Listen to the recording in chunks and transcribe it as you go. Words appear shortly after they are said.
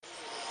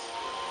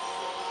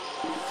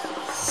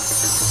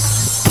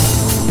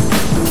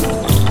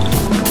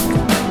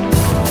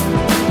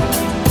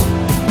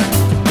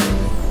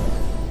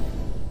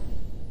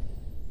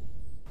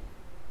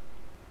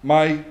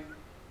My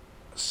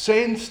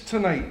sense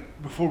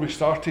tonight, before we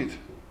started,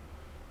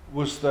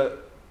 was that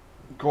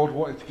God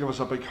wanted to give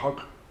us a big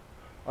hug.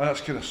 And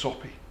that's kind of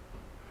soppy.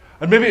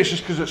 And maybe it's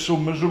just because it's so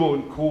miserable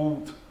and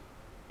cold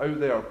out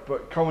there,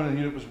 but coming in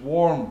here it was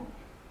warm.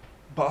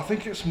 But I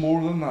think it's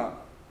more than that.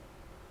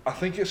 I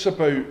think it's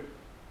about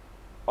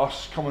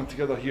us coming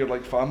together here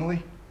like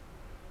family.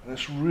 And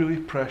it's really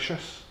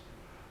precious.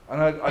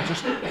 And I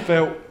just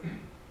felt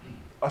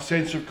a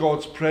sense of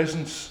God's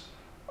presence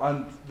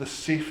and the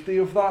safety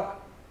of that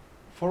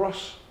for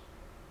us.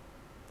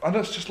 And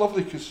it's just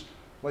lovely because,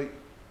 like,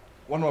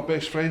 one of my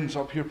best friends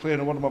up here playing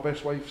and one of my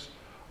best wives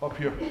up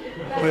here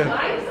playing.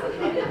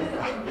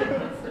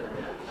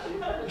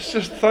 It's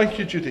just, thank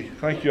you, Judy.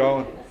 Thank you,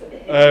 Alan.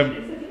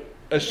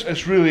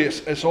 It's really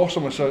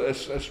awesome.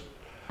 It's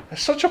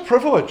such a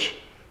privilege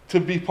to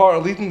be part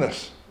of leading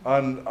this.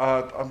 And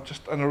I'm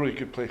just in a really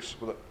good place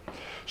with it.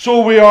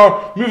 So we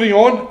are moving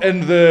on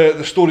in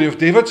the story of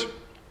David.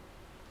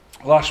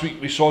 Last week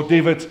we saw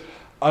David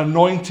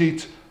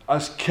anointed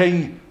as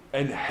king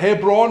in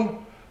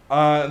Hebron.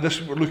 This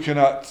week we're looking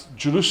at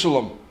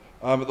Jerusalem,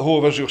 at the whole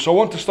of Israel. So I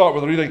want to start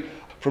with a reading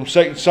from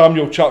 2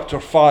 Samuel chapter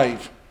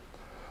 5.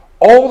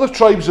 All the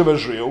tribes of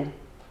Israel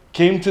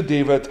came to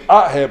David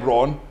at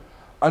Hebron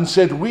and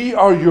said, "We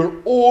are your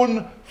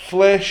own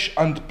flesh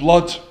and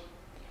blood.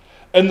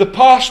 In the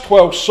past,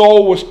 while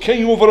Saul was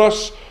king over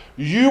us,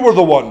 you were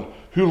the one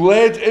who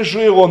led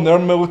Israel on their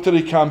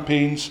military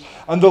campaigns,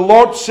 and the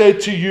Lord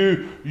said to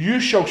you, 'You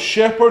shall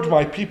shepherd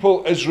my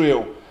people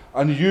Israel,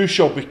 and you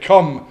shall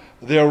become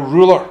their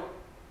ruler.'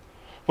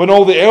 When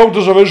all the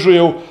elders of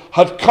Israel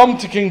had come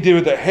to King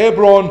David at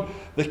Hebron,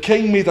 the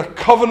king made a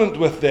covenant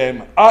with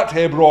them at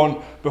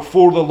Hebron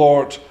before the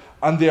Lord,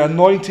 and they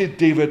anointed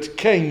David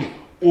king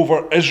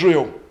over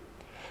Israel.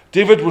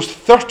 David was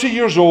 30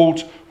 years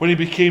old when he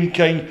became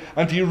king,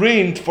 and he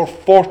reigned for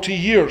 40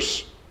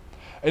 years.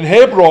 In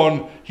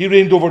Hebron, he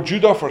reigned over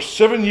Judah for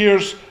 7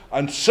 years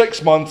and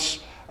 6 months,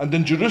 and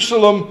in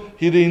Jerusalem,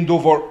 he reigned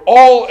over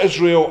all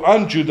Israel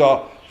and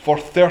Judah for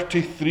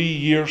 33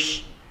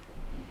 years.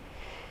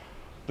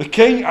 The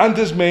king and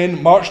his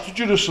men marched to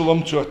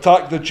Jerusalem to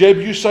attack the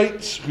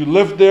Jebusites who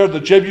lived there. The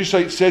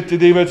Jebusites said to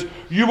David,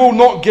 'You will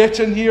not get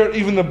in here,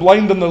 even the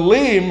blind and the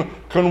lame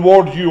can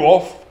ward you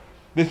off.'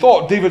 They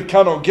thought, 'David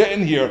cannot get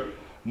in here.'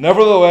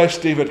 Nevertheless,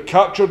 David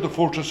captured the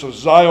fortress of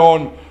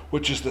Zion,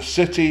 which is the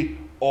city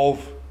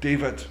of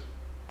David."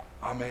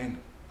 Amen.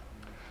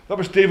 That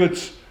was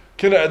David's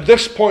kind of, at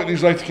this point in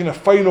his life, kind of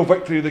final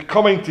victory, the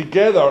coming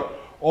together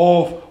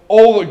of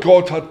all that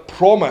God had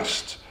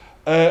promised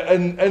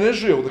in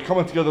Israel, the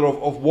coming together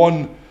of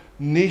one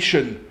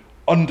nation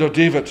under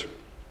David.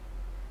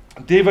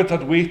 David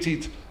had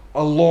waited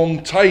a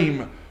long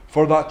time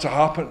for that to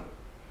happen.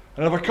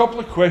 And I have a couple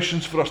of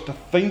questions for us to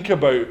think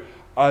about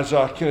as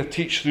I kind of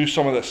teach through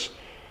some of this.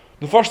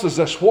 The first is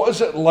this: what is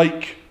it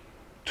like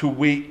to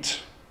wait?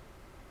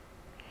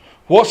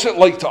 What's it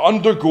like to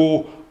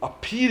undergo a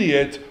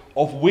period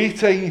of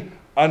waiting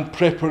and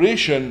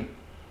preparation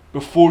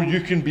before you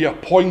can be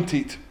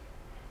appointed,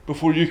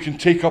 before you can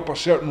take up a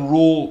certain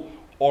role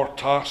or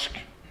task?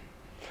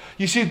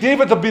 You see,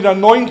 David had been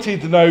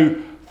anointed now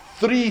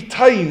 3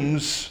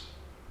 times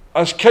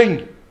as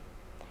king.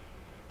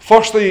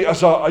 Firstly,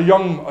 as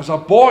a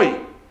boy,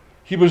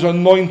 he was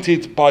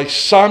anointed by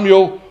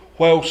Samuel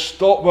while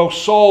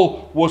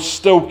Saul was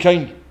still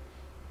king.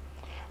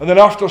 And then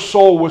after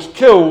Saul was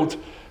killed,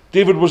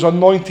 David was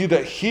anointed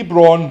at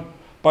Hebron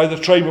by the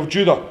tribe of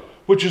Judah,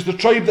 which is the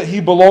tribe that he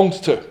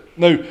belonged to.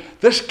 Now,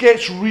 this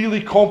gets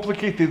really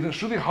complicated, and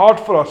it's really hard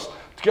for us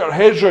to get our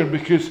heads around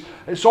because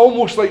it's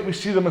almost like we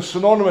see them as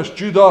synonymous,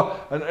 Judah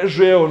and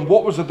Israel, and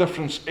what was the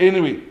difference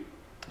anyway?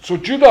 So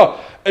Judah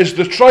is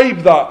the tribe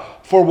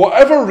that, for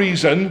whatever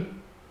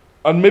reason,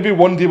 and maybe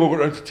one day we'll get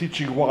around to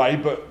teaching why,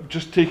 but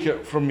just take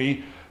it from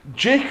me,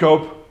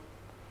 Jacob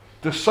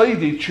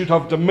decided should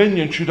have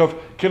dominion, should have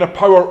kind of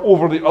power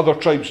over the other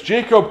tribes.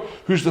 Jacob,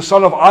 who's the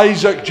son of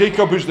Isaac,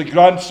 Jacob, who's the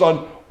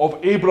grandson of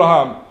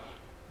Abraham,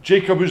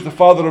 Jacob, who's the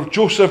father of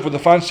Joseph with the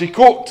fancy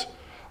coat,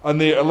 and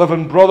the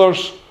 11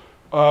 brothers,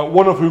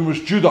 one of whom was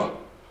Judah.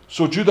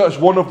 So Judah is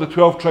one of the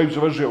 12 tribes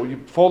of Israel.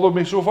 You follow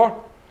me so far?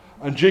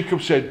 And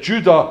Jacob said,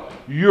 "Judah,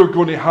 you're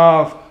going to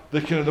have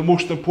the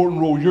most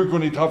important role. You're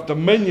going to have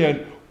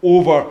dominion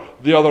over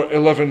the other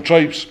 11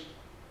 tribes."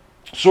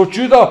 So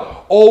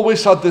Judah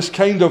always had this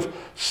kind of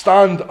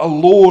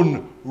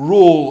stand-alone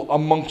role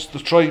amongst the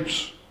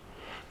tribes.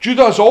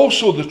 Judah is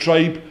also the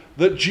tribe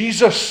that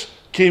Jesus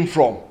came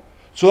from.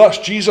 So that's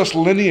Jesus'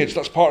 lineage.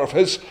 That's part of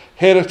his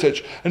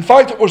heritage. In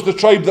fact, it was the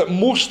tribe that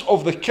most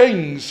of the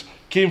kings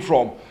came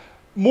from.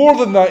 More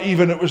than that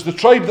even, it was the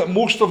tribe that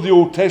most of the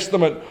Old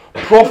Testament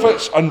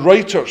prophets and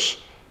writers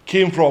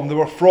came from. They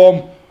were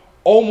from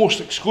almost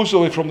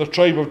exclusively from the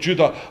tribe of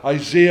Judah.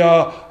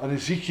 Isaiah and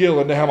Ezekiel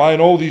and Nehemiah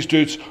and all these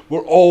dudes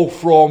were all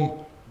from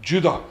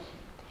Judah.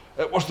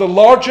 It was the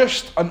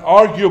largest and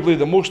arguably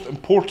the most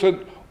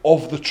important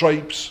of the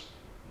tribes.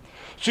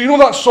 So you know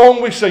that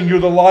song we sing, "You're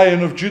the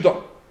Lion of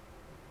Judah"?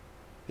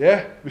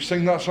 Yeah, we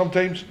sing that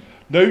sometimes.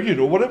 Now you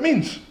know what it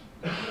means.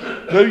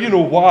 Now you know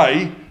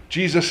why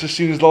Jesus is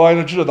seen as the Lion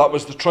of Judah. That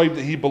was the tribe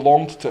that he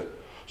belonged to.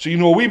 So you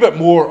know a wee bit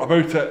more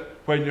about it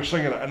when you're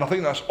singing it. And I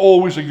think that's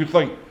always a good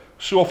thing.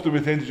 So often we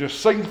tend to just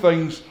sing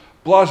things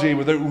blasé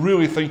without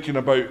really thinking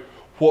about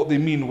what they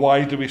mean.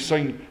 Why do we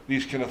sing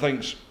these kind of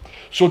things?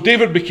 So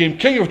David became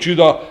king of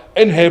Judah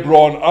in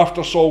Hebron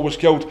after Saul was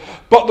killed.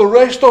 But the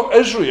rest of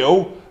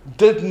Israel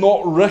did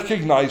not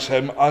recognize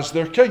him as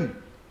their king.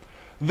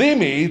 They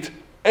made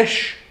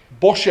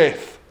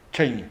Ishbosheth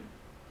king.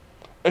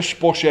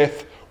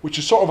 Ishbosheth, which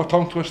is sort of a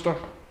tongue twister,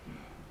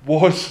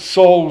 was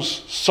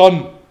Saul's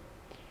son.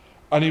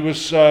 And he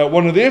was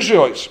one of the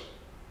Israelites.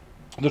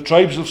 The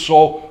tribes of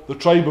Saul, the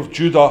tribe of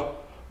Judah,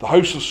 the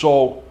house of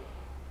Saul,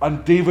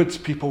 and David's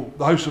people,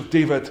 the house of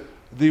David,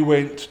 they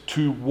went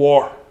to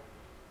war.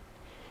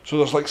 So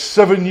there's like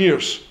 7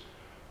 years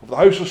of the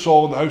house of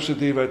Saul and the house of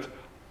David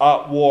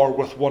at war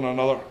with one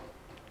another.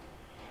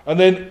 And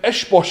then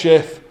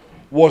Ishbosheth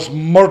was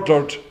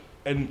murdered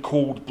in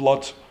cold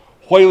blood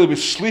while he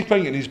was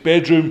sleeping in his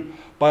bedroom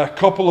by a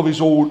couple of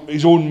his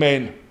own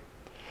men.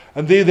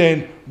 And they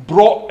then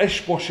brought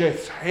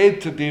Ishbosheth's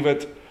head to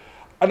David,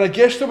 and I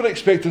guess they were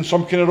expecting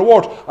some kind of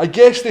reward. I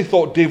guess they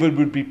thought David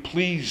would be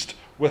pleased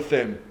with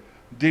them.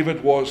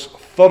 David was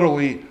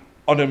thoroughly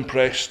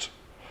unimpressed.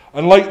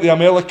 And like the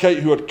Amalekite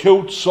who had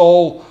killed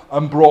Saul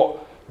and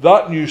brought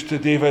that news to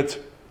David,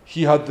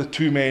 he had the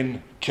two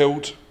men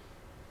killed.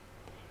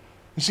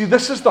 You see,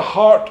 this is the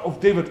heart of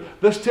David.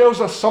 This tells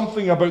us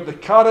something about the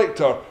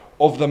character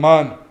of the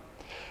man.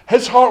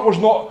 His heart was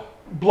not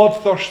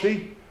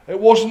bloodthirsty. It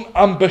wasn't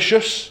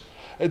ambitious.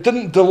 It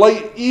didn't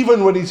delight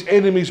even when his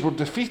enemies were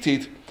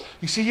defeated.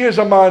 You see, he is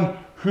a man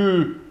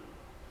who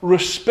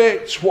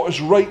respects what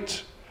is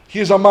right. He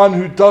is a man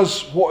who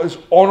does what is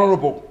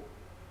honourable.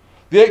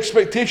 The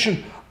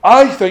expectation,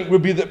 I think,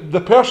 would be that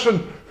the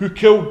person who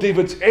killed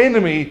David's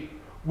enemy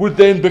would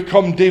then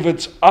become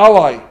David's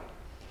ally.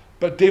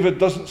 But David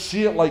doesn't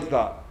see it like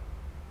that.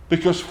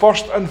 Because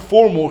first and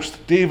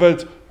foremost,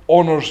 David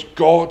honours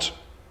God.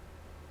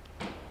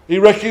 He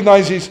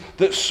recognises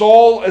that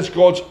Saul is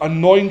God's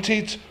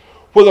anointed.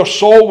 Whether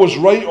Saul was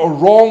right or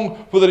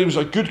wrong, whether he was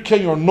a good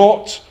king or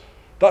not,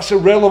 that's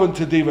irrelevant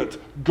to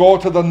David.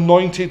 God had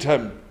anointed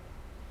him.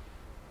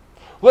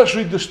 Let's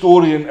read the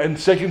story in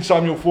 2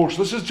 Samuel 4.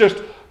 So this is just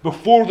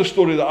before the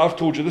story that I've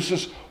told you. This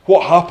is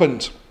what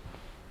happened.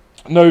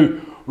 Now,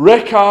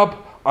 Rechab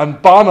and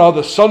Baanah,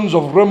 the sons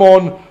of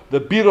Rimmon, the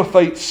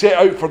Beerothite, set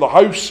out for the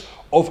house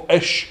of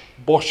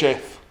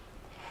Ishbosheth.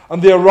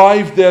 And they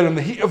arrived there in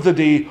the heat of the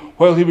day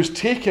while he was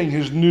taking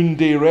his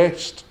noonday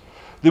rest.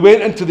 They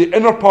went into the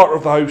inner part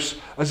of the house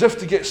as if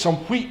to get some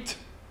wheat,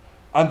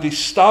 and they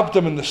stabbed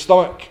him in the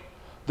stomach.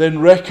 Then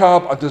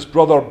Rechab and his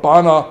brother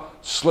Baanah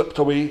slipped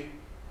away.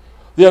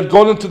 They had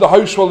gone into the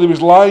house while he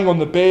was lying on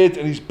the bed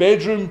in his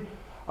bedroom.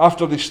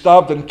 After they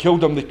stabbed and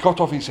killed him, they cut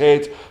off his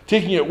head.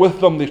 Taking it with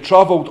them, they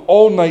travelled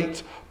all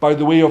night by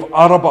the way of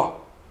Arabah.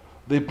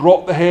 They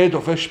brought the head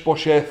of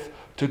Ishbosheth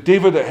to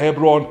David at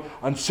Hebron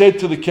and said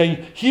to the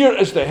king, "Here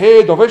is the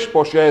head of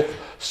Ishbosheth,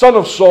 son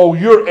of Saul,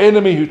 your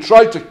enemy who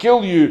tried to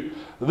kill you.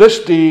 This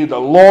day the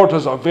Lord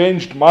has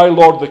avenged my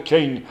lord the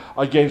king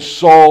against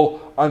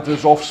Saul and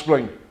his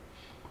offspring."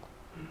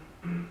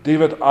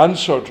 David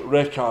answered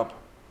Rechab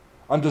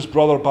and his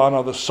brother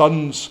Baanah, the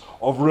sons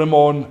of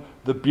Rimmon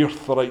the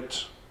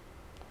Beerothite,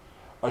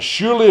 "As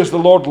surely as the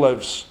Lord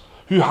lives,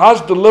 who has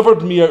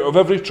delivered me out of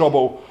every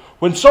trouble,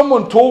 when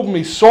someone told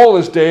me Saul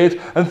is dead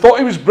and thought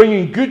he was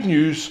bringing good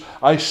news,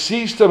 I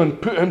seized him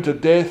and put him to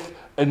death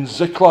in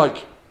Ziklag.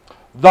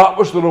 That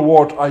was the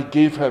reward I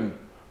gave him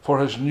for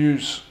his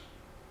news.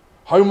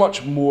 How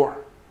much more,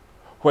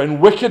 when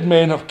wicked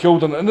men have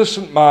killed an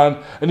innocent man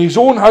in his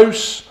own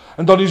house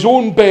and on his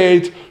own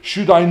bed,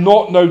 should I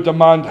not now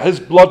demand his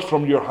blood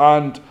from your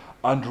hand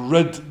and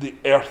rid the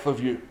earth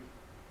of you?"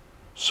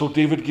 So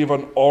David gave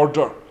an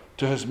order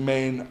to his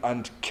men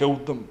and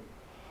killed them.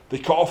 They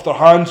cut off their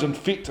hands and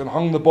feet and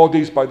hung the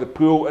bodies by the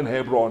pool in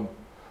Hebron.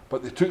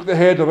 But they took the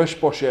head of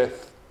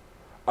Ishbosheth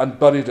and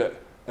buried it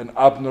in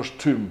Abner's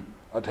tomb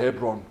at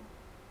Hebron.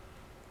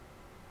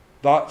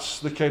 That's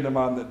the kind of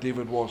man that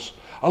David was.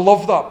 I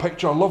love that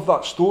picture. I love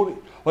that story.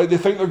 Like they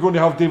think they're going to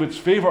have David's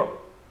favour.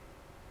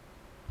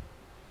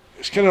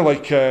 It's kind of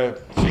like a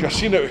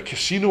scene out of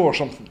Casino or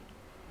something.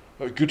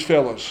 Like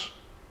Goodfellas.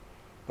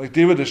 Like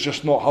David is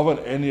just not having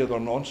any of their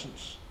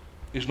nonsense.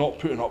 He's not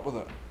putting up with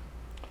it.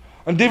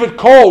 And David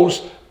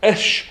calls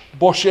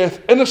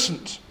Ishbosheth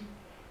innocent.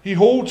 He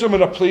holds him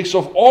in a place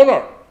of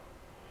honour.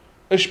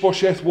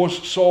 Ishbosheth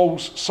was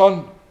Saul's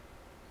son.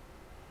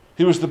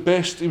 He was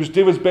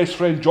David's best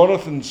friend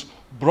Jonathan's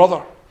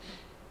brother.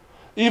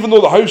 Even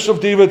though the house of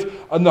David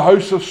and the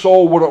house of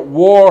Saul were at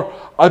war,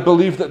 I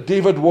believe that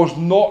David was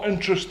not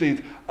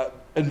interested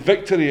in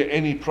victory at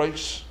any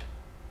price.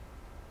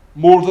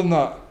 More than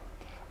that,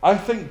 I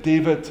think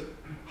David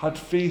had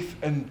faith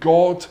in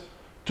God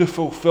to to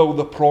fulfill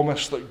the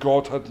promise that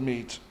God had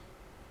made.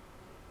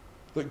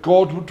 That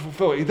God would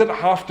fulfill it. He didn't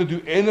have to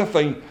do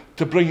anything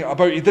to bring it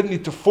about. He didn't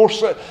need to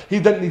force it.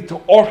 He didn't need to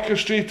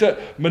orchestrate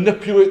it,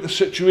 manipulate the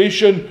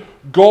situation.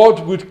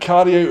 God would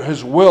carry out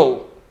his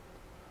will.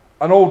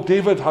 And all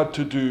David had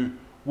to do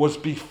was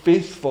be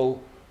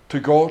faithful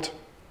to God.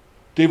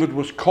 David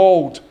was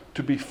called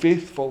to be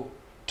faithful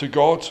to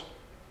God.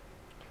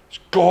 It's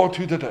God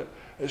who did it.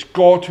 It's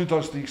God who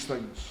does these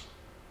things.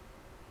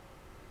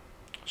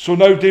 So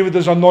now David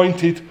is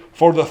anointed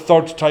for the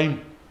third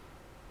time.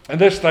 And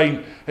this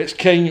time it's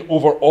king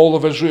over all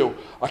of Israel.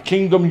 A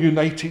kingdom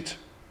united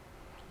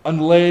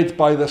and led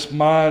by this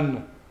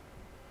man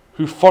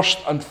who first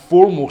and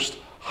foremost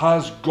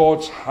has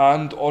God's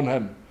hand on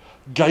him,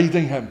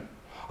 guiding him.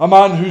 A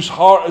man whose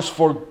heart is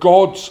for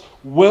God's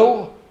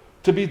will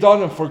to be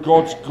done and for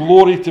God's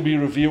glory to be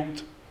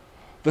revealed.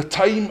 The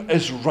time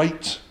is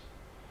right.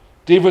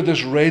 David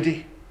is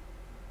ready.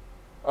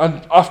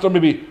 And after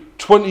maybe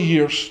 20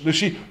 years, you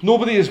see,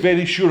 nobody is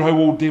very sure how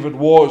old David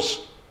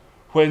was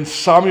when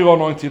Samuel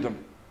anointed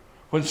him.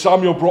 When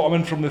Samuel brought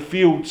him in from the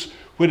fields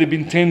where he'd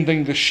been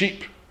tending the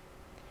sheep.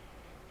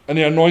 And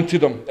he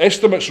anointed him.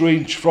 Estimates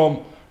range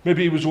from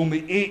maybe he was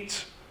only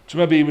 8 to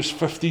maybe he was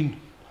 15.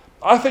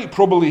 I think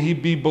probably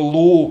he'd be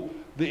below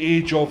the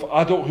age of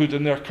adulthood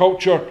in their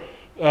culture,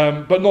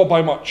 but not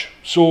by much.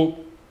 So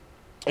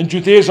in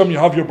Judaism, you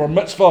have your bar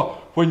mitzvah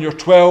when you're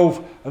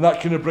 12, and that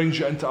kind of brings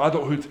you into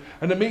adulthood.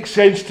 And it makes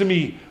sense to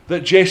me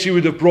that Jesse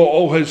would have brought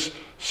all his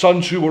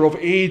sons who were of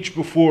age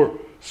before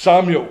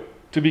Samuel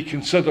to be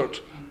considered.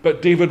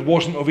 But David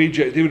wasn't of age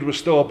yet. David was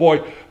still a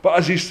boy. But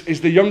as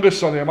he's the youngest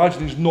son, I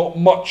imagine he's not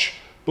much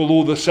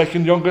below the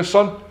second youngest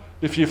son.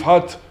 If you've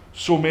had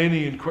so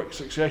many in quick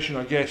succession,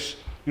 I guess,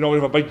 we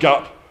have a big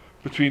gap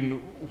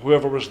between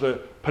whoever was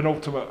the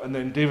penultimate and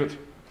then David.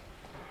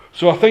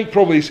 So I think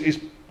probably he's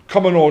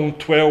coming on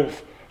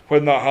 12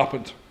 when that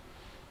happened.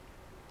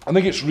 I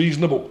think it's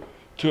reasonable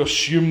to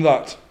assume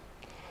that.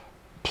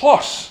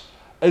 Plus,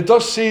 it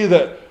does say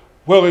that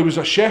while he was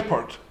a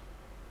shepherd,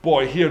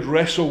 boy, he had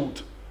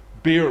wrestled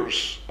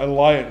bears and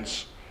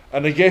lions.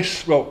 And I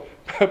guess, well,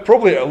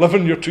 probably at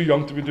 11 you're too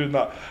young to be doing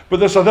that.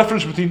 But there's a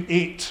difference between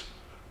 8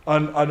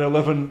 and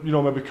 11,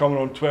 maybe coming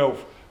on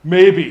 12.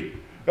 Maybe.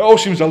 It all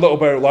seems a little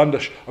bit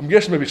outlandish. I'm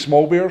guessing maybe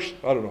small bears.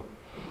 I don't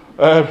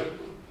know.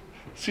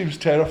 Seems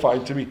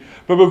terrifying to me.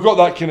 But we've got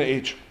that kind of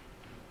age.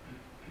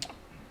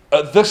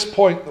 At this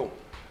point, though,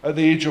 at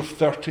the age of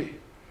 30,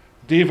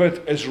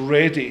 David is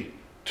ready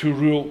to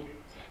rule.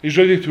 He's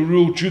ready to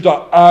rule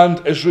Judah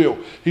and Israel.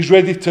 He's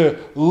ready to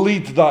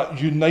lead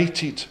that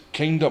united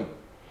kingdom.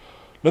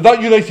 Now,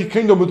 that united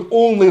kingdom would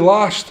only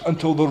last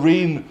until the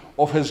reign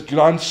of his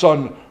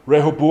grandson,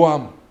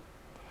 Rehoboam.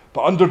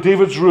 But under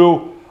David's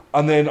rule,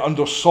 and then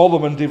under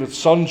Solomon, David's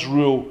son's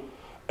rule,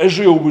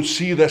 Israel would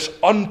see this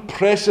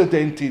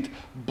unprecedented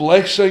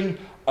blessing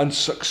and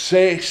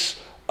success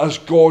as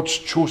God's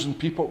chosen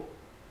people.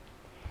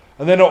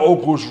 And then it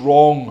all goes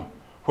wrong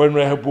when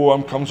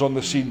Rehoboam comes on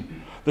the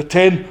scene. The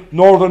 10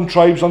 northern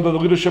tribes under the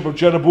leadership of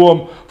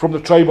Jeroboam from the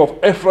tribe of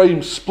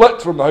Ephraim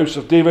split from the house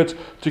of David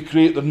to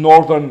create the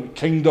northern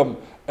kingdom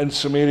in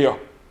Samaria.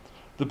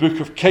 The book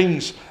of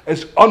Kings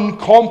is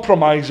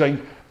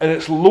uncompromising in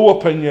its low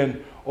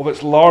opinion of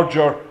its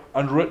larger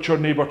and richer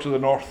neighbour to the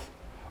north,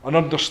 and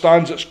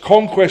understands its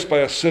conquest by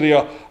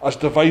Assyria as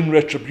divine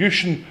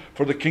retribution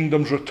for the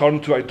kingdom's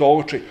return to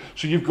idolatry.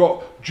 So you've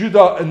got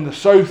Judah in the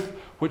south,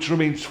 which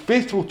remains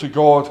faithful to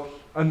God,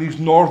 and these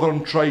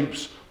northern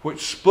tribes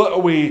which split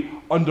away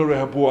under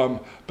Rehoboam,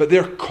 but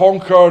they're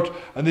conquered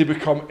and they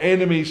become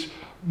enemies.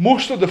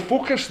 Most of the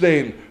focus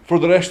then for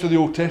the rest of the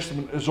Old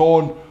Testament is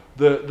on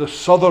the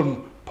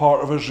southern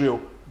part of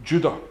Israel,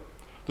 Judah.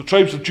 The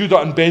tribes of Judah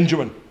and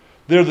Benjamin,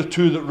 they're the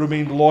two that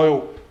remained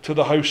loyal to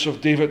the house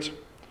of David.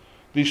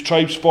 These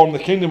tribes form the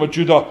kingdom of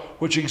Judah,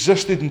 which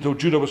existed until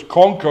Judah was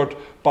conquered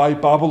by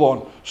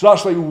Babylon. So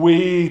that's like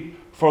way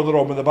further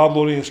on when the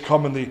Babylonians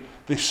come and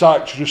they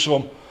sack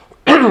Jerusalem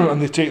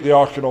and they take the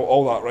ark and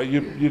all that, right?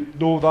 You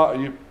know that? Are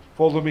you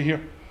following me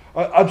here?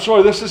 I'm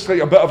sorry, this is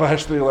like a bit of a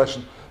history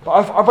lesson, but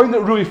I find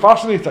it really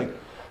fascinating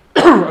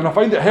and I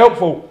find it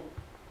helpful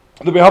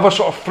that we have a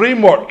sort of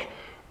framework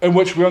in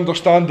which we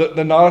understand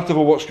the narrative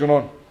of what's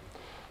going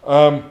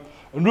on.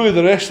 And really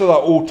the rest of that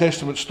Old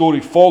Testament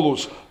story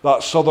follows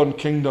that southern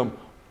kingdom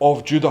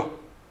of Judah.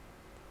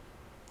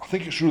 I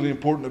think it's really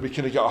important that we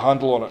kind of get a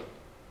handle on it.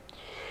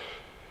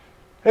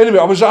 Anyway,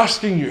 I was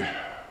asking you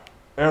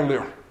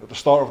earlier at the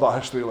start of that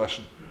history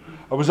lesson,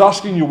 I was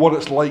asking you what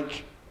it's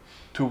like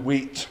to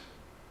wait.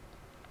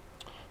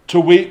 To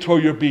wait while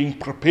you're being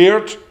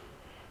prepared,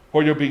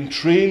 while you're being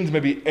trained,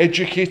 maybe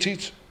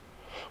educated.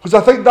 Because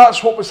I think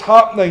that's what was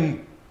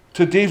happening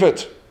to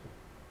David.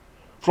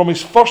 From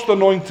his first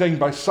anointing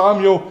by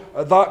Samuel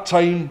at that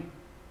time,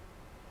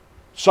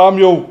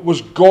 Samuel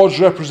was God's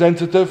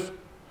representative.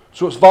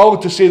 So it's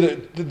valid to say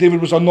that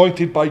David was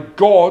anointed by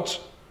God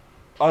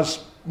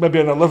as maybe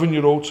an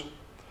 11-year-old.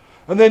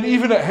 And then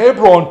even at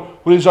Hebron,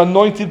 where he's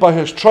anointed by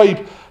his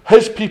tribe,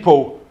 his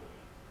people,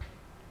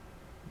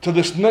 to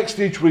this next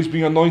stage where he's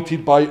being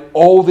anointed by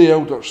all the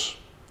elders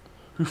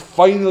who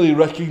finally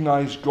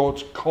recognize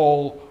God's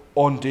call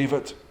on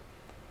David.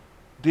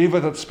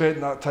 David had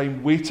spent that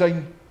time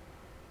waiting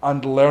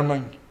and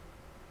learning.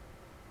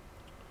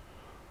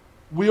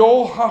 We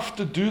all have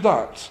to do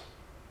that.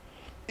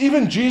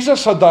 Even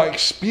Jesus had that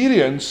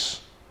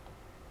experience.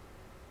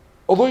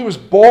 Although he was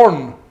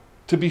born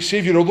to be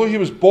Saviour, although he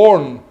was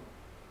born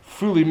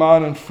fully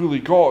man and fully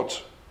God,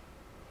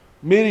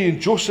 Mary and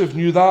Joseph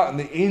knew that, and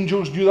the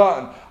angels knew that,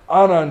 and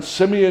Anna and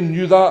Simeon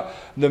knew that,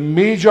 and the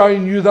Magi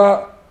knew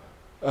that.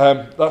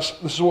 This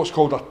is what's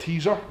called a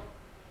teaser.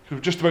 We're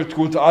just about to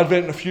go into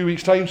Advent in a few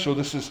weeks' time, so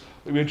this is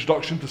the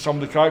introduction to some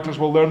of the characters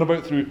we'll learn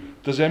about through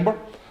December.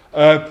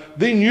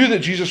 They knew that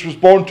Jesus was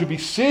born to be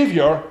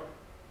Saviour,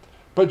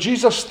 but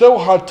Jesus still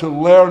had to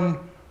learn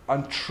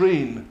and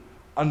train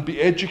and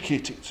be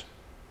educated.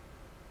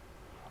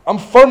 I'm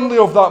firmly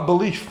of that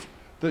belief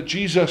that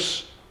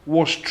Jesus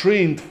was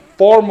trained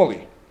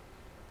formally,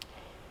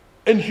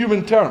 in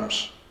human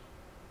terms,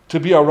 to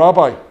be a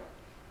rabbi.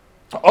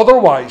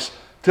 Otherwise,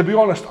 to be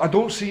honest, I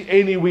don't see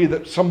any way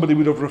that somebody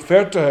would have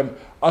referred to him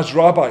as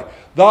rabbi.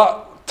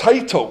 That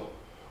title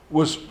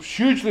was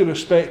hugely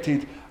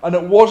respected, and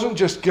it wasn't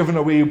just given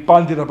away,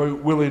 bandied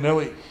about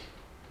willy-nilly.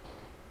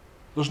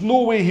 There's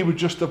no way he would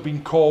just have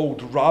been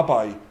called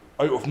rabbi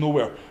out of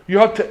nowhere. You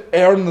had to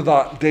earn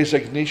that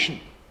designation.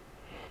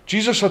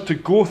 Jesus had to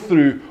go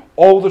through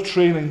all the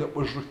training that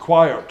was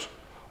required,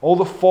 all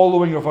the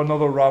following of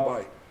another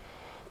rabbi,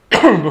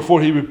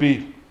 before he would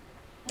be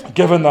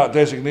given that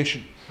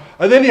designation.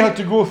 And then he had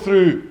to go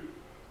through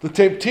the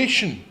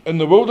temptation in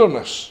the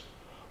wilderness,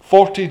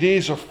 40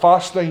 days of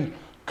fasting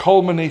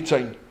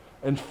culminating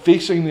in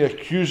facing the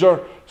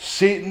accuser,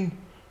 Satan,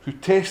 who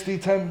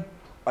tested him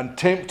and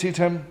tempted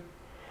him.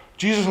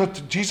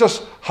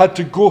 Jesus had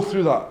to go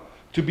through that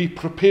to be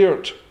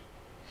prepared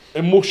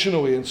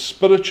emotionally and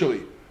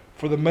spiritually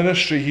for the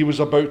ministry he was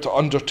about to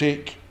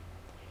undertake.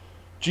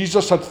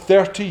 Jesus had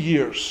 30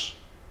 years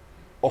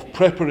of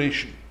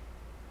preparation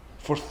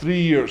for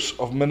 3 years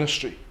of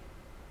ministry.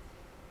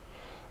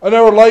 In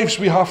our lives,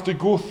 we have to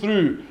go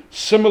through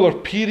similar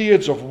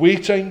periods of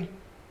waiting,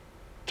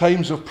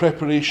 times of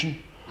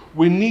preparation.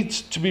 We need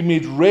to be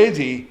made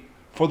ready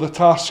for the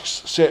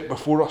tasks set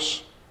before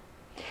us.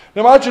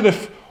 Now imagine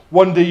if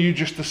one day you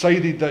just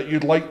decided that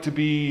you'd like to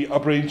be a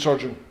brain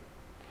surgeon.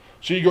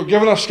 So you got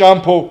given a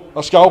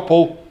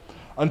scalpel,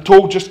 and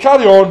told, just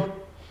carry on,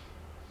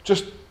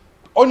 just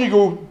on you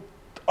go,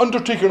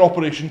 undertake an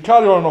operation,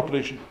 carry on an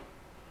operation.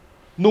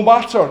 No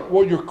matter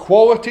what your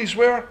qualities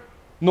were,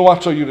 no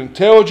matter your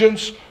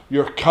intelligence,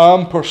 your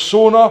calm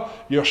persona,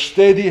 your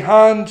steady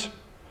hand,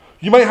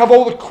 you might have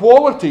all the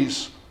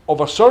qualities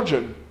of a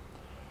surgeon,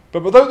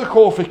 but without the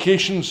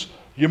qualifications,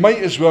 you might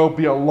as well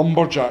be a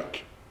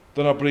lumberjack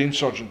than a brain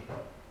surgeon.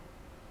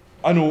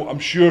 I know, I'm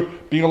sure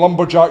being a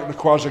lumberjack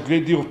requires a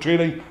great deal of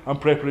training and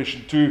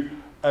preparation too.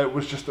 It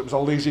was a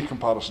lazy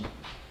comparison.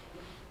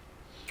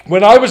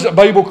 When I was at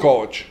Bible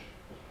college,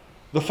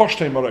 the first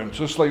time around,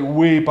 so it's like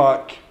way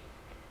back,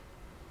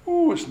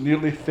 it's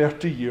nearly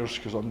 30 years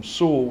because I'm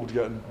so old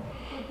getting.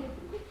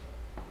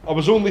 I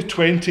was only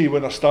 20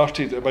 when I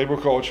started at Bible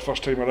college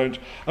first time around,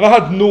 and I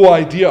had no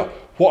idea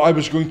what I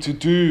was going to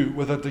do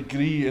with a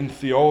degree in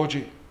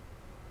theology.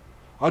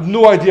 I had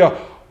no idea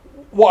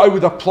what I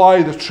would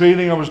apply the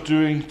training I was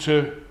doing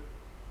to.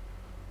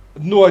 I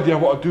had no idea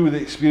what I'd do with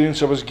the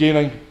experience I was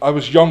gaining. I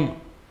was young.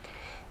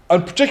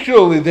 And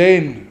particularly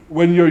then,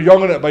 when you're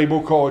young and at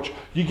Bible college,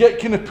 you get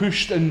kind of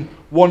pushed in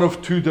one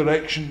of two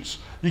directions.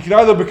 You can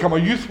either become a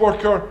youth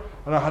worker,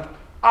 and I had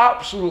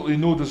absolutely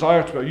no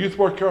desire to be a youth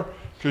worker,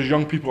 because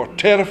young people are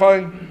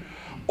terrifying,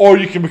 or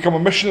you can become a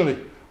missionary.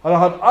 And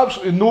I had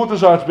absolutely no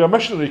desire to be a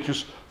missionary,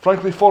 because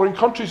frankly, foreign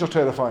countries are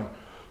terrifying.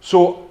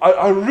 So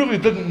I really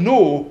didn't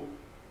know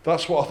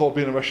that's what I thought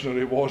being a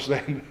missionary was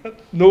then.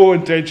 No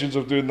intentions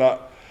of doing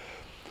that.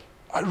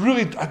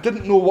 I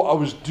didn't know what I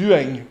was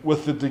doing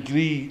with the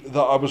degree that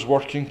I was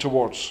working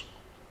towards.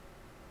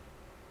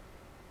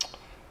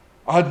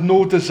 I had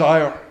no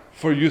desire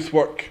for youth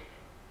work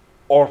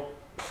or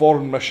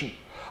foreign mission.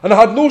 And I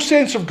had no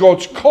sense of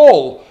God's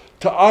call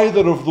to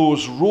either of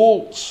those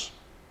roles.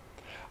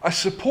 I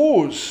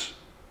suppose,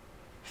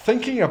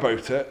 thinking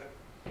about it,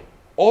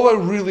 all I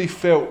really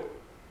felt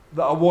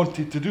that I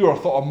wanted to do, or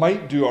thought I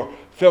might do, or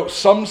felt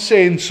some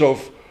sense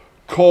of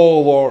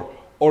call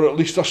or at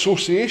least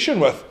association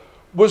with,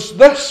 was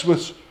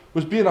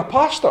being a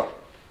pastor.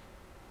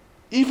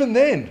 Even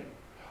then,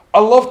 I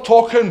loved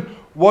talking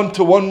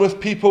one-to-one with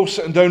people,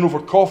 sitting down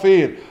over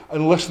coffee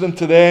and listening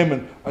to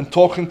them and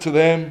talking to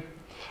them.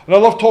 And I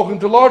loved talking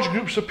to large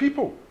groups of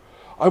people.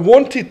 I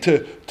wanted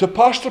to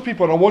pastor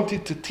people, and I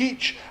wanted to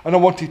teach, and I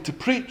wanted to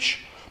preach.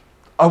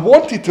 I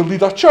wanted to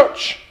lead a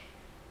church.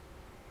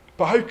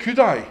 But how could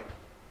I?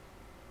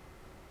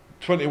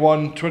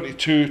 21,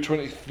 22,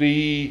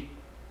 23.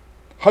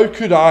 How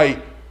could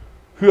I,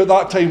 who at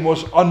that time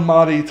was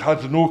unmarried,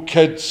 had no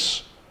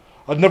kids,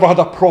 I'd never had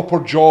a proper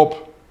job,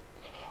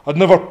 I'd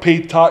never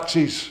paid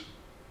taxes,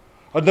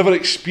 I'd never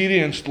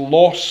experienced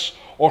loss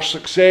or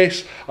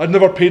success. I'd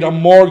never paid a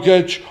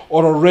mortgage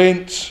or a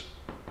rent.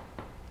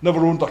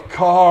 Never owned a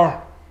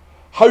car.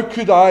 How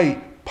could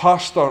I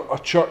pastor a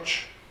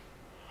church?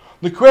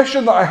 The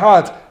question that I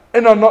had,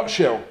 in a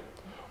nutshell,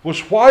 was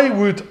why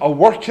would a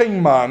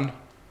working man,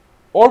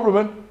 or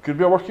woman, could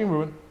be a working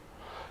woman,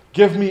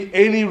 give me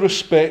any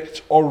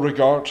respect or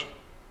regard?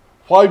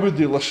 Why would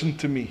they listen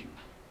to me?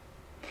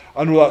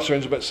 I know that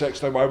sounds a bit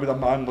sexy now. Why would a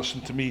man listen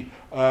to me?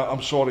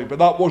 I'm sorry, but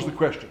that was the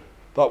question.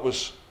 That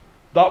was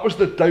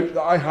the doubt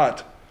that I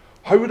had.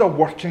 How would a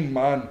working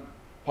man,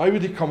 why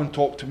would he come and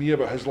talk to me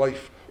about his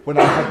life when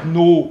I had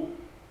no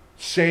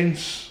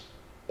sense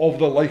of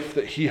the life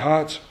that he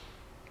had?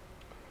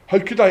 How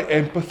could I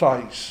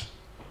empathise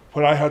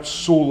when I had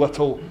so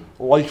little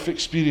life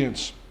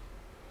experience?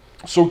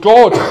 So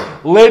God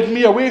led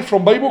me away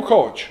from Bible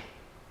college.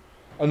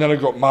 And then I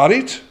got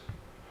married,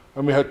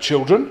 and we had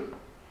children,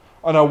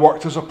 and I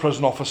worked as a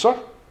prison officer,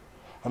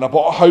 and I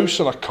bought a house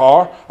and a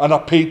car, and I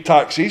paid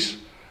taxes,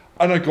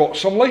 and I got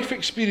some life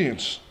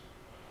experience.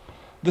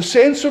 The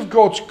sense of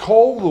God's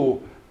call,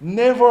 though,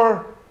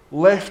 never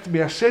left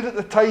me. I said at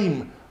the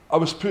time I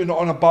was putting it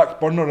on a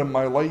back burner in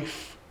my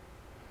life.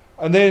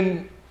 And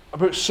then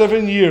about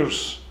 7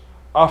 years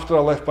after I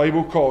left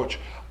Bible college,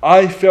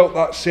 I felt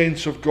that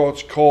sense of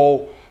God's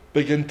call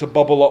begin to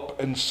bubble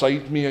up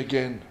inside me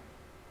again.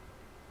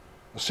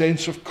 A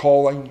sense of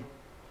calling.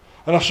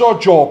 And I saw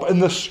a job in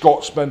the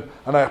Scotsman,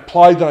 and I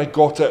applied and I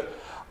got it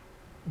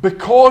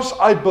because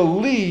I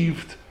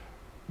believed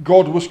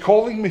God was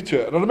calling me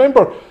to it. And I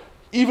remember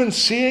even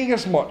saying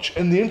as much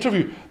in the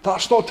interview.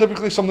 That's not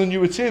typically something you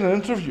would say in an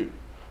interview.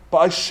 But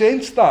I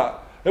sensed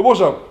that. It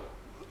was a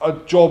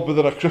job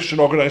within a Christian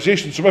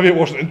organisation, so maybe it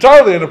wasn't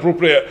entirely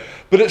inappropriate,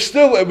 but it's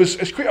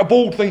quite a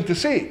bold thing to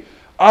say.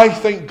 I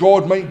think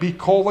God might be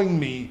calling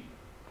me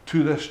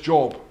to this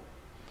job.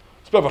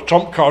 It's a bit of a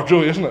trump card,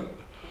 really, isn't it?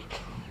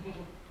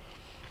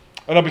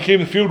 And I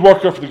became the field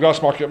worker for the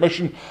Grassmarket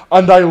Mission,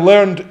 and I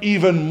learned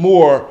even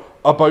more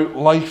about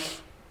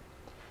life.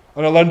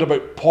 And I learned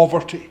about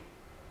poverty,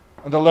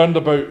 and I learned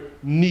about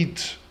need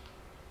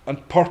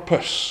and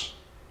purpose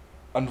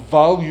and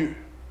value.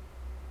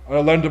 And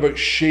I learned about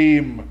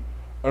shame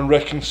and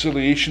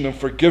reconciliation and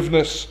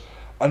forgiveness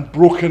and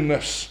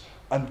brokenness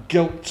and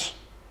guilt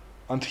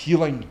and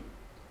healing.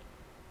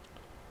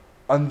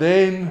 And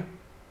then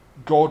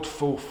God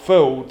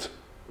fulfilled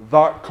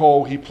that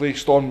call he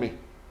placed on me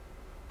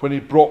when he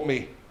brought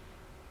me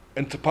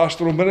into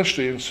pastoral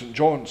ministry in St.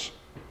 John's.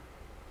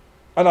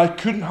 And I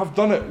couldn't have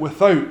done it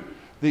without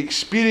the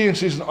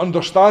experiences and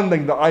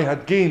understanding that I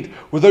had gained,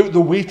 without the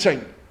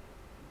waiting,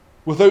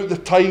 without the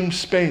time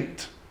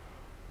spent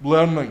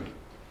learning.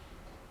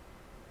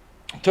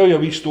 I'll tell you a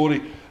wee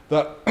story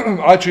that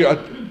actually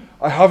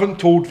I haven't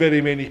told very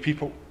many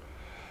people.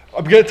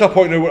 I'm getting to a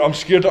point now where I'm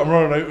scared that I'm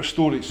running out of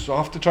stories, so I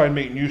have to try and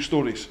make new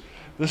stories.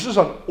 This is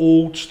an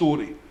old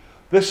story.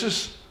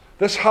 This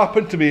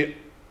happened to me.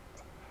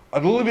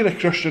 I'd only been a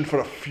Christian for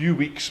a few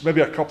weeks,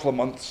 maybe a couple of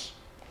months.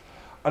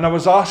 And I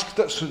was asked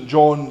at St.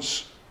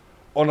 John's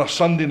on a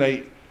Sunday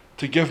night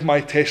to give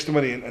my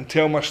testimony and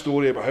tell my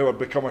story about how I'd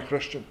become a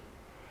Christian.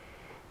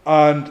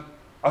 And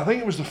I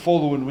think it was the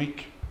following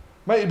week,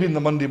 might have been the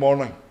Monday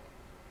morning.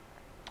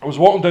 I was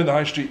walking down the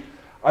high street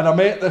and I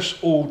met this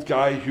old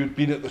guy who'd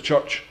been at the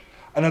church,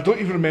 and I don't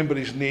even remember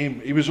his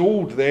name. He was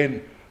old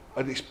then,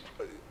 and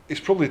he's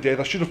probably dead.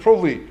 I should have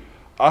probably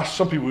asked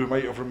some people who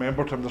might have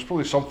remembered him. There's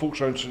probably some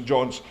folks around St.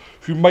 John's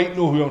who might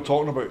know who I'm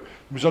talking about.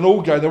 He was an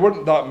old guy. There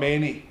weren't that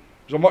many. It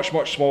was a much,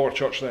 much smaller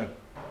church then.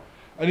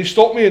 And he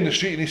stopped me in the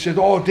street and he said,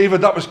 "Oh,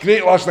 David, that was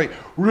great last night.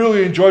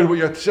 Really enjoyed what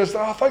you had to say." I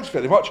said, "Oh, thanks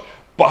very much."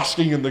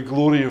 Basking in the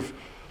glory of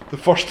the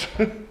first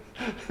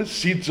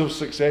seeds of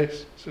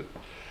success. So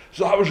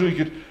that was really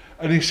good.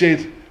 And he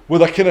said,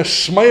 with a kind of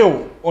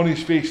smile on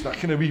his face, and a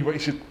kind of wee, he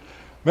said,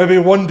 "Maybe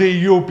one day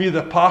you'll be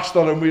the pastor."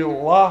 And we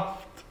laughed.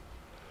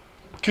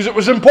 Because it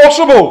was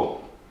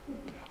impossible.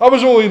 I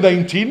was only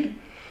 19.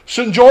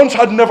 St. John's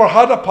had never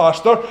had a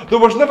pastor. There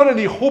was never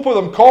any hope of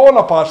them calling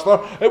a pastor.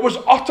 It was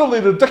utterly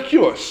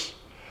ridiculous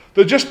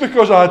that just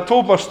because I had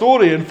told my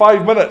story in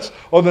 5 minutes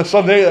on the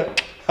Sunday,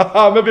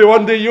 maybe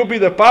one day you'll be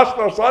the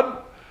pastor, son.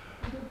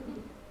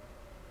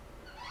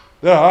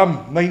 There I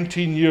am,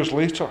 19 years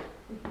later.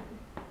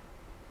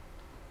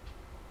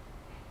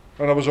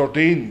 And I was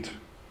ordained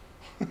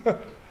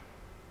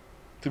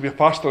to be a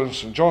pastor in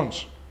St.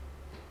 John's.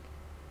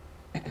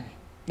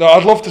 Now,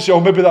 I'd love to say,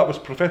 oh, maybe that was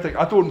prophetic.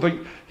 I don't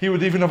think he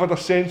would even have had a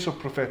sense of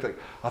prophetic.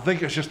 I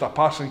think it's just a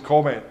passing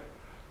comment.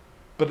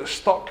 But it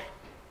stuck.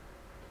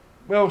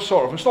 Well,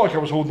 sort of. It's not like I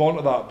was holding on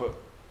to that, but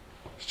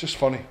it's just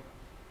funny.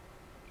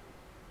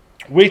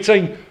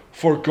 Waiting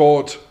for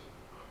God.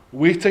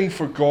 Waiting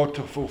for God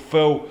to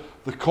fulfill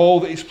the call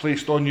that he's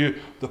placed on you,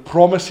 the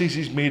promises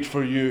he's made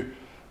for you,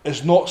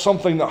 is not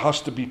something that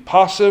has to be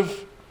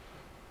passive.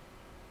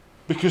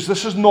 Because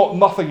this is not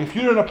nothing. If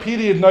you're in a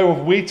period now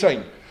of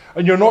waiting,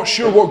 and you're not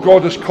sure what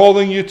God is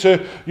calling you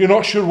to, you're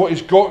not sure what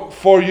He's got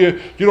for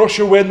you, you're not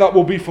sure when that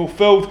will be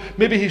fulfilled.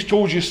 Maybe He's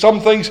told you some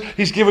things,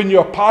 He's given you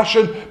a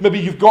passion, maybe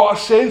you've got a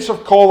sense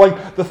of calling,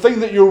 the thing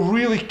that you're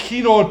really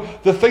keen on,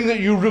 the thing that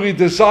you really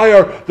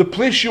desire, the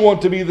place you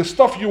want to be, the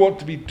stuff you want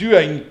to be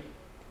doing.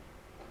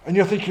 And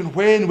you're thinking,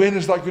 when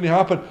is that going to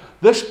happen?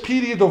 This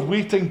period of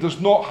waiting does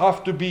not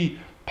have to be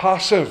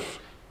passive.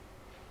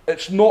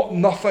 It's not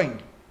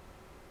nothing.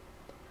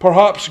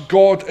 Perhaps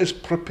God is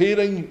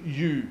preparing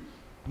you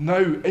now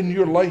in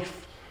your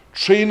life,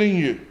 training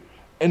you,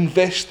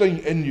 investing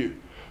in you.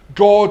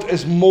 God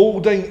is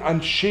molding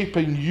and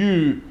shaping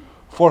you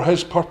for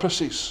His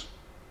purposes.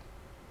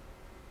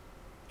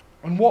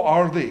 And what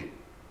are they?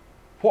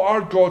 What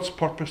are God's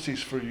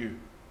purposes for you?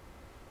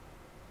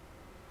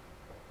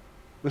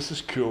 This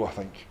is cool, I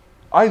think.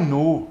 I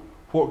know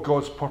what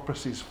God's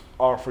purposes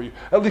are for you.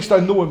 At least I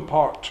know in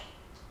part.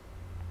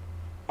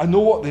 I know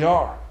what they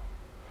are.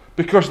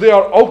 Because they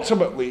are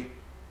ultimately,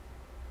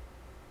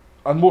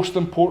 and most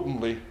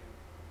importantly,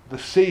 the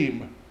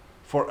same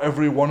for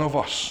every one of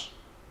us.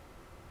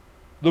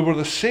 They were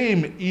the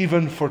same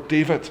even for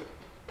David.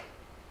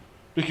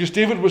 Because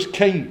David was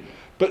king,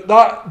 but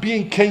that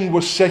being king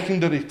was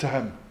secondary to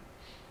him.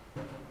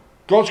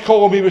 God's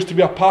call on me was to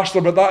be a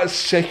pastor, but that is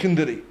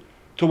secondary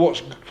to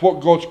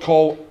what God's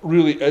call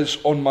really is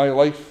on my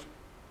life.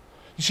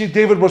 You see,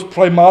 David was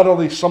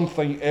primarily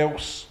something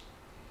else.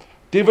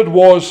 David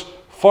was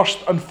first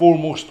and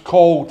foremost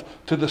called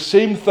to the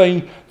same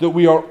thing that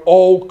we are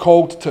all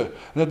called to.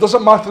 And it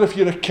doesn't matter if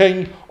you're a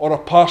king or a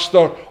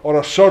pastor or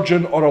a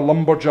surgeon or a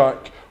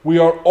lumberjack. We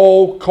are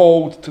all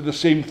called to the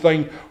same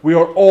thing. We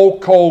are all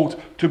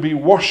called to be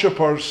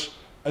worshippers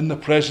in the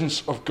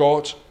presence of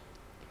God.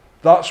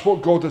 That's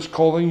what God is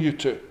calling you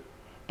to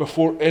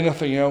before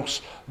anything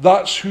else.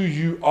 That's who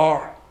you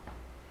are.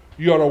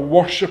 You are a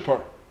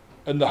worshipper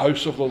in the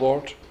house of the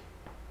Lord.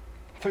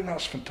 I think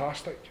that's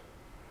fantastic.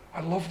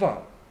 I love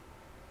that.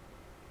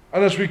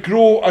 And as we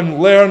grow and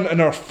learn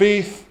in our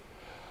faith,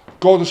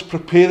 God is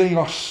preparing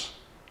us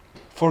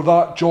for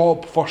that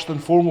job first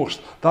and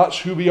foremost. That's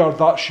who we are.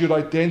 That's your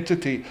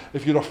identity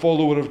if you're a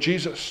follower of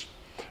Jesus.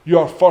 You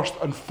are first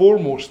and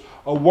foremost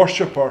a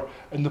worshipper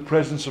in the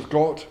presence of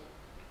God.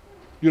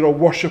 You're a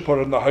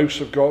worshipper in the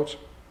house of God.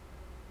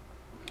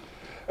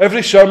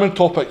 Every sermon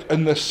topic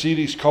in this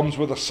series comes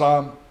with a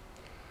psalm.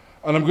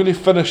 And I'm going to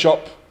finish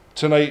up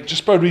tonight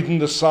just by reading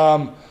the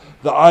psalm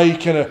that I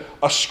kind of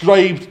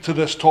ascribed to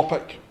this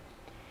topic.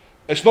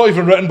 It's not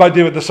even written by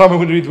David. The psalm I'm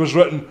going to read was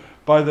written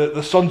by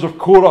the sons of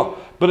Korah.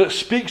 But it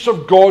speaks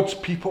of God's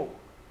people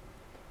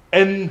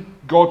in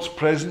God's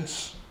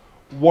presence,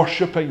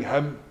 worshipping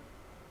Him.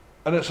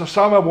 And it's a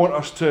psalm I want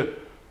us to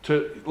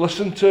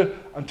listen to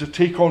and to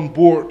take on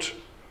board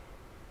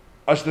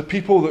as the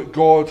people that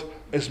God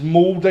is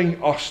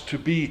moulding us to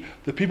be.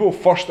 The people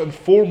first and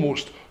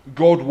foremost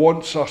God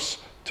wants us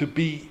to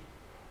be.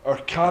 Our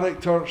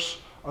characters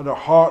and our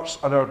hearts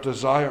and our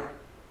desire.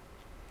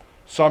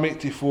 Psalm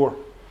 84.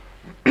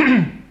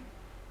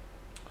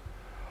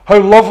 How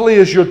lovely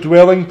is your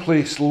dwelling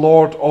place,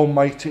 Lord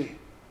Almighty.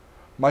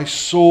 My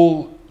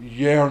soul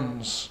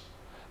yearns,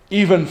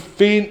 even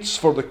faints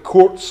for the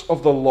courts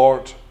of the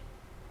Lord.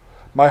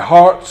 My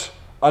heart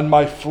and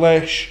my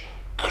flesh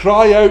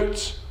cry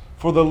out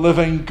for the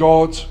living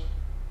God.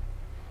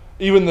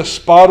 Even the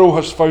sparrow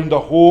has found a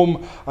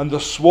home, and the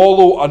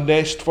swallow a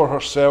nest for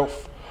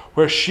herself,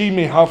 where she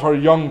may have her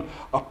young,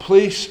 a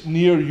place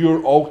near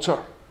your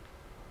altar.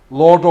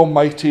 Lord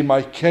Almighty,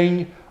 my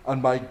King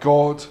and my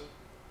God.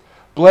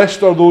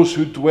 Blessed are those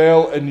who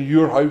dwell in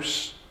your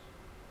house.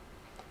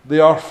 They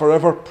are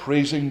forever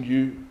praising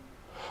you.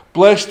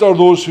 Blessed are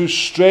those whose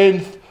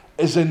strength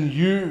is in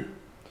you,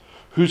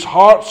 whose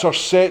hearts are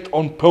set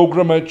on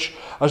pilgrimage.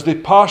 As they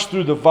pass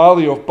through the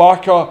valley of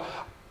Baca,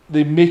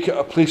 they make it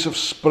a place of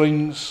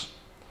springs.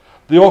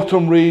 The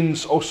autumn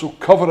rains also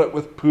cover it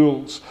with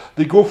pools.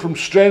 They go from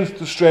strength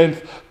to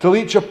strength till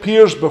each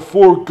appears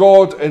before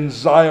God in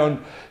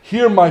Zion.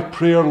 Hear my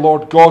prayer,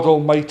 Lord God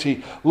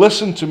Almighty.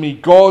 Listen to me,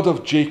 God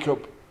of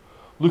Jacob.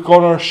 Look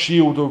on our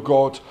shield, O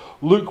God.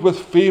 Look with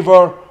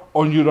favour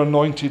on your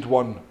anointed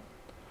one.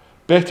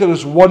 Better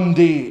is one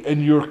day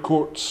in your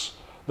courts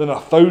than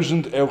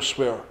 1,000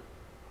 elsewhere.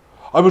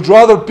 I would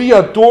rather be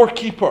a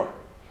doorkeeper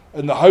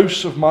in the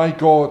house of my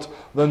God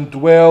than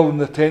dwell in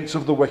the tents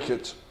of the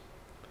wicked.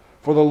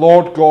 For the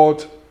Lord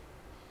God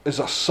is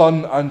a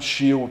sun and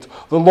shield.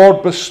 The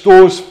Lord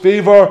bestows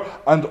favour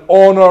and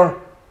honour.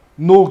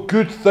 No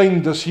good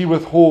thing does he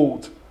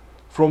withhold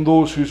from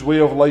those whose way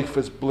of life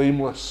is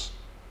blameless.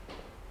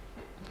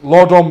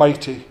 Lord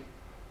Almighty,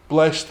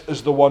 blessed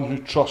is the one who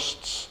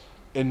trusts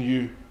in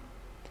you.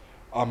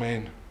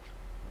 Amen.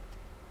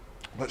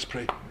 Let's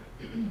pray.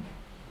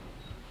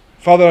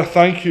 Father, I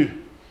thank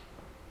you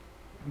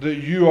that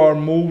you are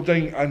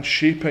moulding and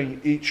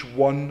shaping each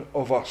one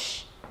of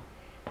us.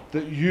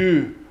 That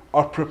you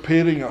are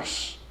preparing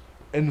us,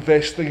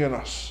 investing in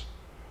us,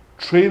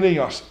 training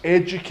us,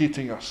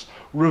 educating us,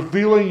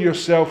 revealing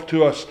yourself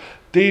to us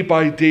day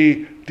by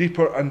day,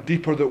 deeper and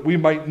deeper, that we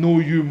might know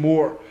you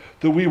more,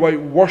 that we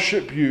might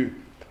worship you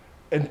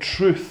in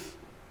truth,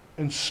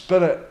 in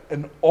spirit,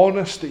 in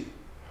honesty,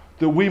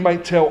 that we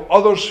might tell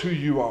others who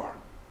you are,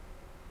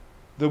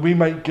 that we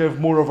might give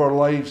more of our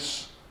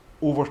lives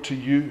over to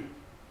you.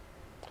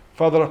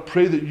 Father, I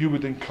pray that you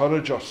would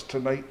encourage us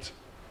tonight,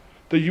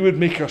 that you would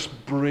make us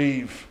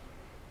brave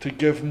to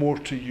give more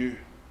to you,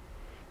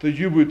 that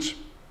you would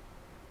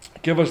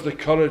give us the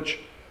courage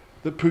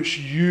that puts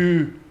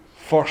you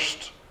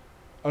first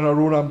and our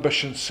own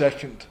ambition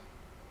second,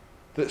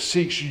 that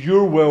seeks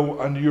your will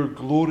and your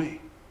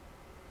glory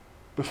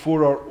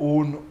before our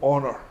own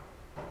honour.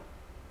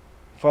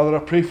 Father, I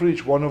pray for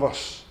each one of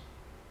us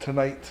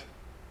tonight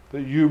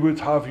that you would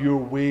have your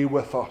way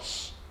with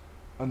us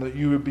and that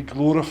you would be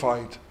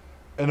glorified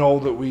in all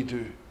that we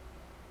do.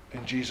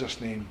 In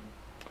Jesus' name,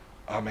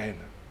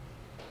 amen.